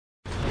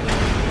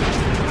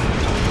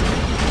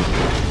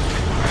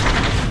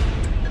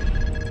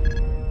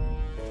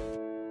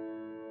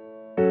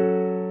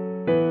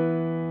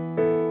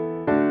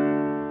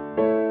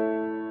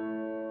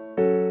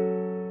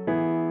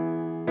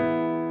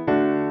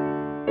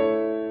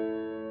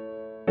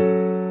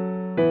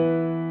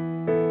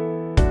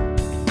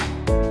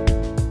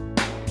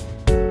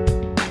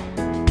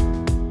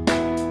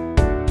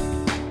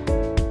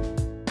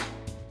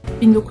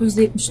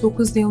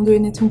1979 yılında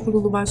yönetim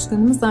kurulu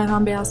başkanımız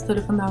Ayhan Beyaz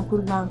tarafından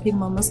kurulan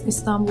firmamız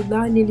İstanbul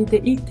Laleli'de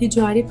ilk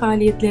ticari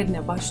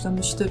faaliyetlerine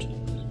başlamıştır.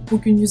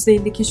 Bugün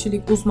 150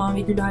 kişilik uzman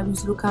ve güler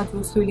yüzlü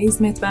kadrosuyla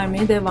hizmet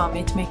vermeye devam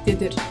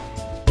etmektedir.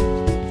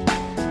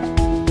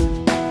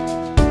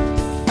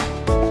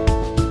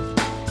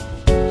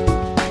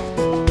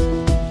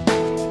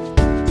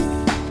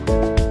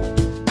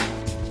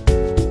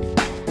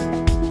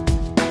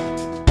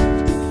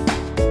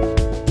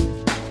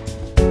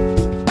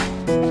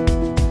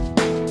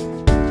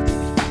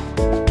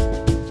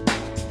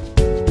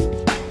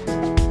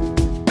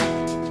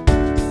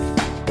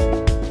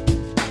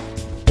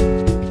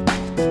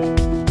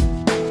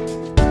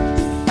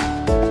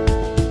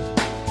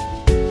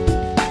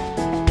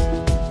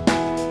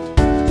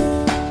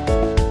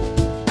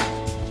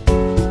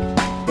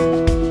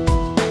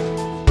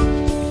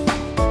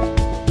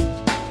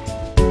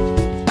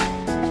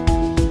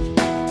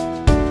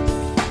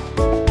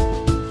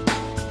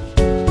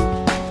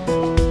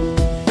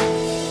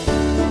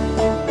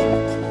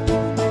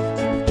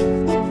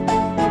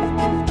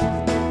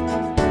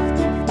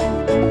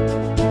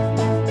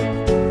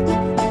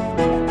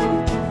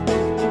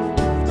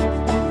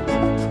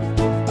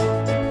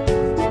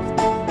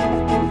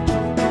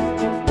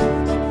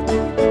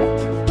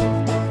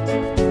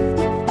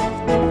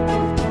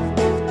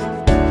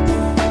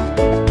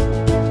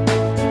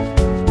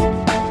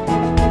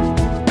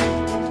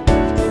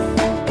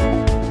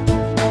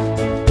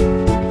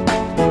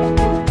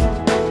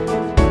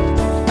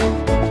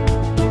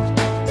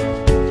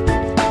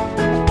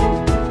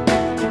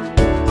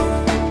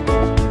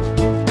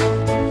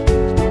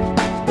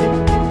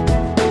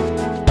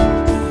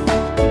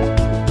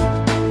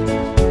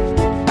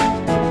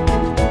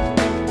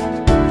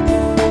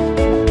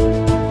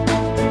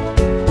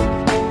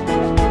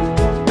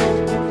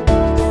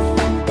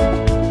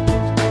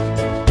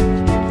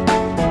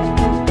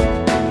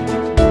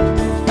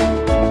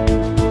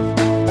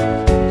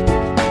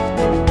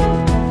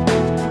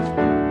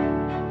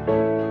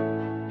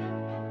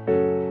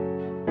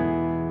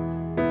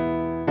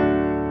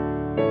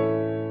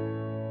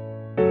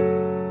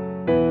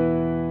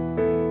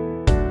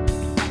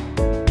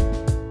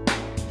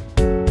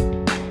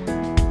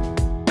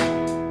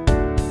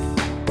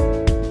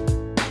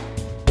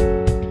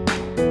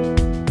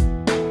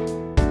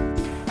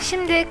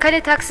 Şimdi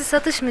Kale Taksi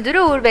Satış Müdürü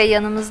Uğur Bey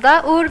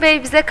yanımızda. Uğur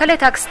Bey, bize Kale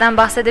Taksi'den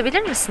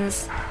bahsedebilir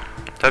misiniz?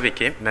 Tabii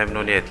ki,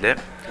 memnuniyetle.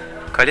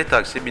 Kale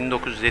Taksi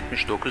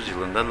 1979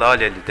 yılında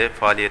Laleli'de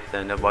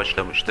faaliyetlerine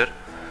başlamıştır.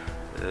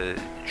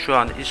 Şu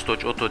an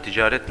İstoç Oto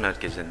Ticaret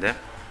Merkezi'nde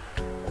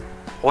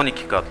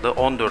 12 katlı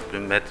 14.000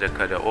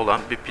 metrekare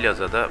olan bir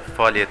plazada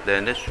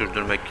faaliyetlerini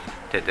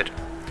sürdürmektedir.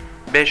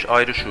 5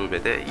 ayrı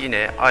şubede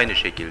yine aynı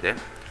şekilde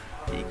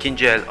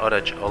ikinci el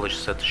araç alış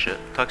satışı,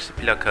 taksi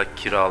plaka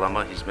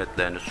kiralama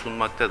hizmetlerini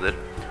sunmaktadır.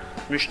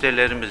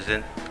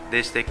 Müşterilerimizin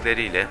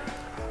destekleriyle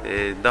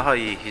daha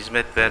iyi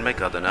hizmet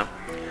vermek adına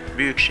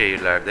büyük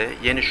şehirlerde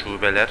yeni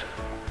şubeler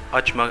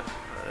açma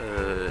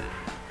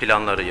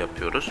planları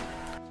yapıyoruz.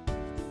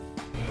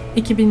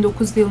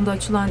 2009 yılında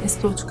açılan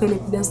İstoç Kale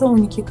Plaza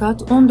 12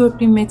 kat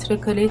 14.000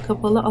 metrekare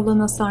kapalı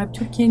alana sahip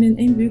Türkiye'nin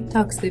en büyük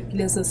taksi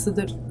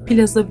plazasıdır.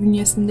 Plaza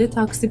bünyesinde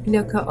taksi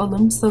plaka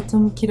alım,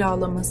 satım,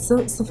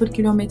 kiralaması, 0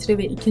 kilometre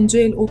ve ikinci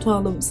el oto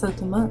alım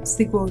satımı,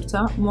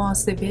 sigorta,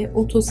 muhasebe,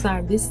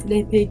 otoservis,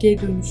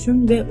 LPG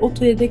dönüşüm ve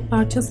oto yedek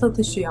parça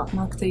satışı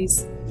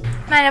yapmaktayız.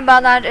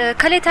 Merhabalar,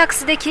 Kale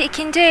Taksi'deki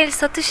ikinci el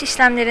satış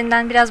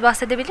işlemlerinden biraz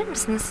bahsedebilir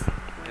misiniz?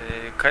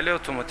 Kale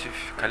Otomotiv,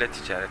 Kale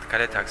Ticaret,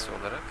 Kale Taksi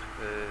olarak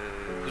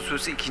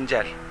hususi ikinci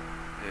el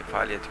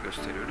faaliyeti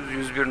gösteriyoruz.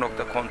 101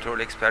 nokta kontrol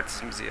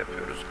ekspertizimizi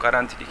yapıyoruz.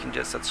 Garantili ikinci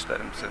el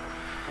satışlarımızı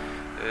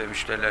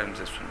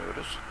müşterilerimize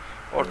sunuyoruz.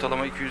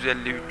 Ortalama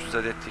 250-300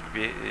 adetlik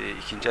bir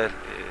ikinci el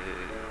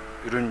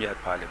ürün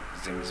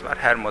yelpazemiz var.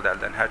 Her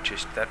modelden, her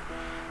çeşitten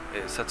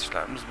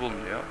satışlarımız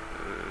bulunuyor.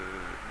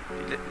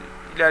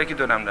 İleriki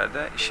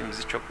dönemlerde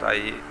işimizi çok daha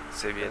iyi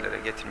seviyelere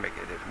getirmek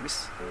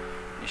hedefimiz.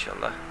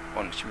 İnşallah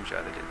onun için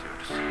mücadele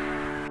ediyoruz.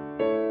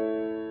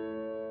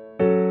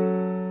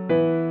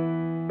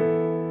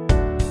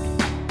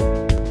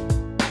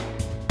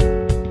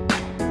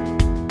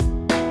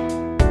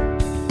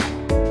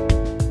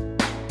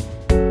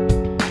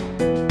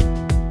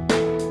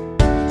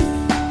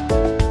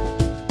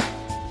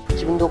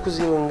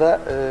 Yılında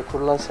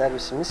kurulan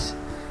servisimiz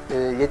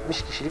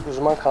 70 kişilik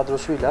uzman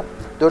kadrosuyla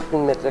 4000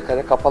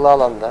 metrekare kapalı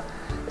alanda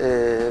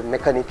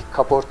mekanik,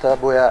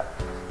 kaporta, boya,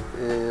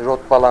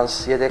 rot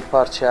balans, yedek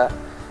parça,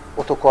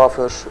 oto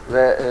kuaför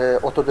ve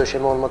oto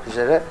döşeme olmak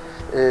üzere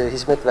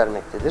hizmet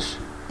vermektedir.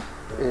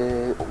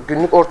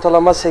 Günlük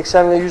ortalama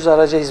 80 ve 100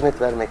 araca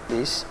hizmet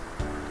vermekteyiz.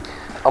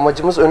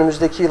 Amacımız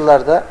önümüzdeki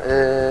yıllarda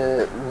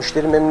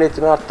müşteri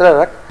memnuniyetini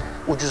arttırarak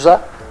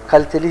ucuza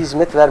kaliteli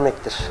hizmet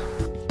vermektir.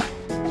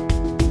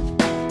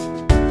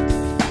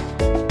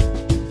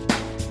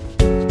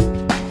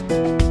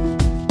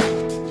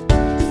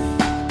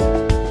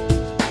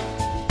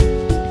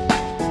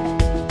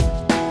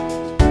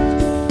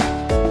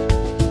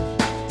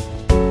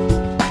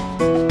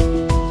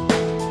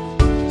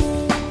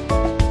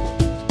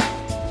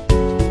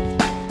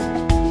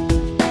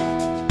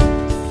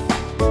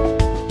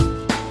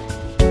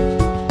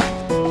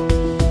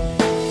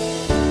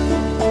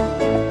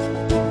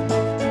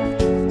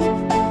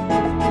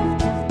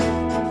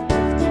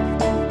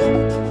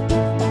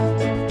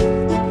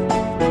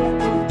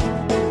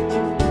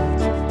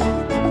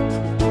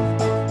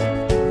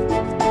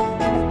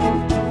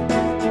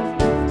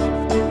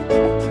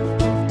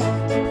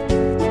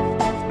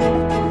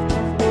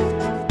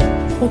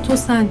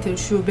 Center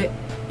Şube.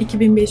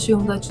 2005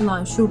 yılında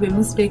açılan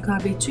şubemiz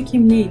rekabetçi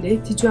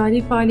kimliğiyle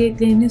ticari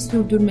faaliyetlerini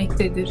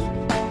sürdürmektedir.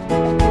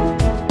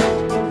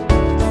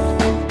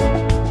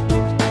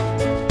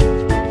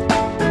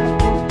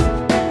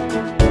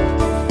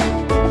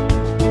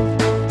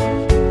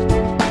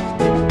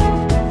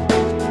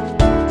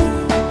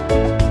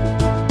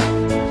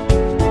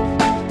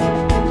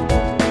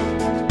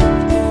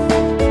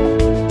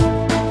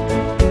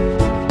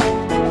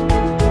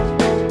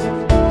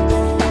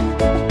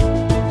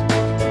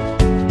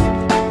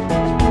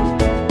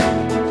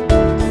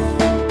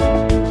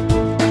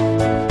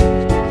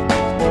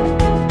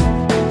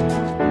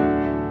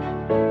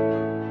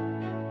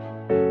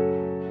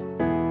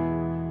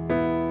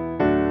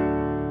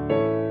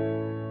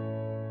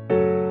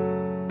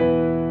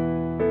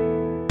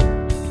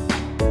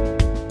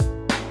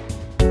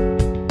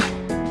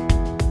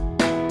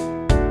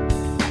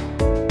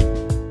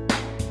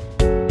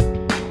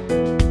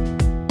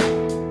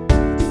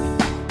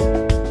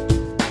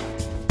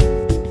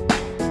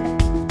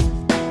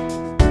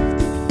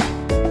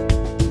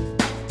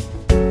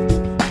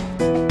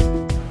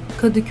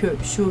 Kadıköy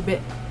Şube.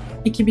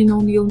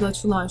 2010 yılında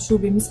açılan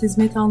şubemiz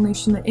hizmet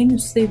anlayışını en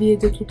üst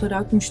seviyede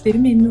tutarak müşteri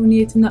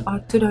memnuniyetini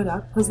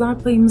arttırarak pazar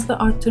payımızı da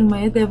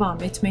arttırmaya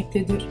devam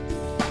etmektedir.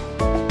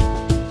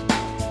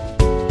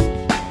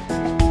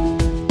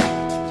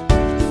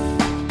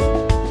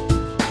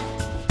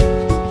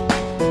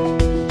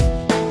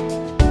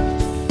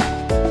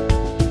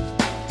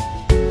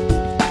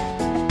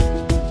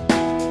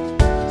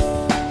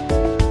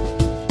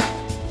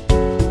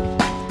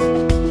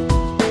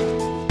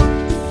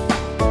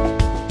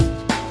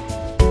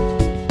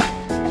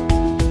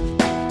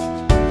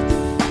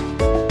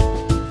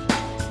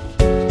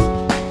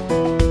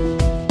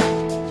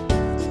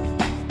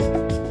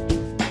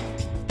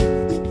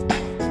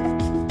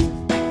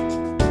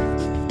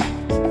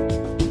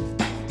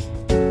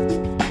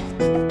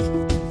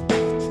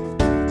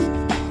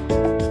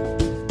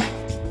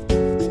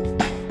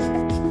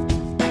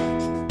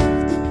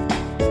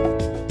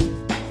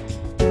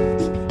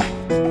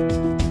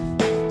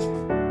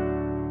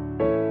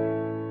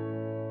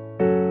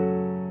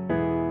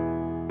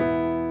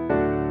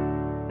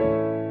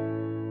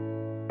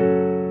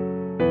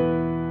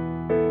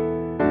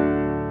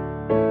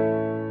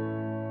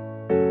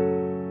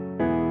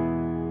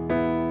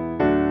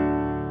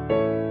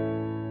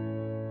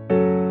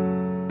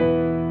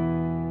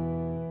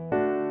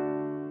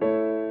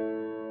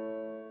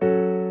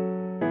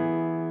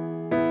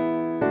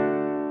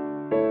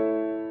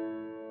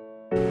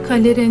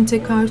 Kale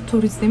Rentekar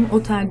Turizm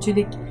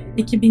Otelcilik.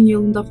 2000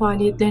 yılında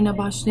faaliyetlerine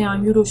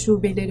başlayan Euro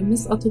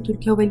şubelerimiz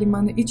Atatürk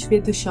Havalimanı iç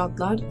ve dış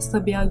hatlar,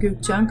 Sabiha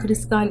Gökçen,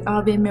 Kristal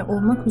AVM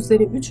olmak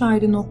üzere 3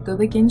 ayrı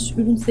noktada geniş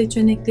ürün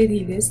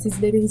seçenekleriyle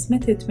sizlere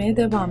hizmet etmeye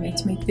devam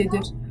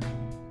etmektedir.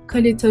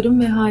 Kale Tarım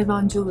ve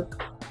Hayvancılık.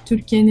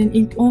 Türkiye'nin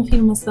ilk 10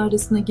 firması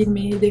arasına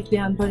girmeyi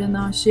hedefleyen Baran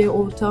AŞ'ye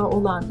ortağı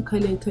olan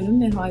Kale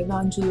Tarım ve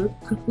Hayvancılık,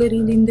 Kırklar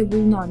ilinde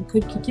bulunan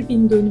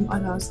 42.000 dönüm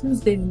arazi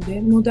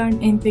üzerinde modern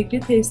entegre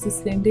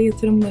tesislerinde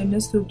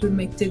yatırımlarını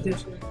sürdürmektedir.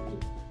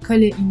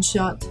 Kale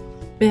İnşaat.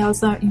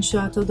 Beyazlar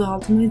İnşaat adı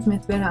altına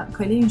hizmet veren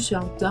Kale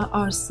İnşaat'ta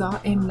arsa,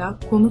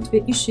 emlak, konut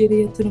ve iş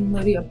yeri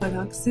yatırımları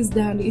yaparak siz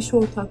değerli iş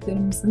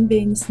ortaklarımızın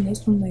beğenisine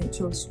sunmaya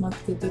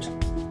çalışmaktadır.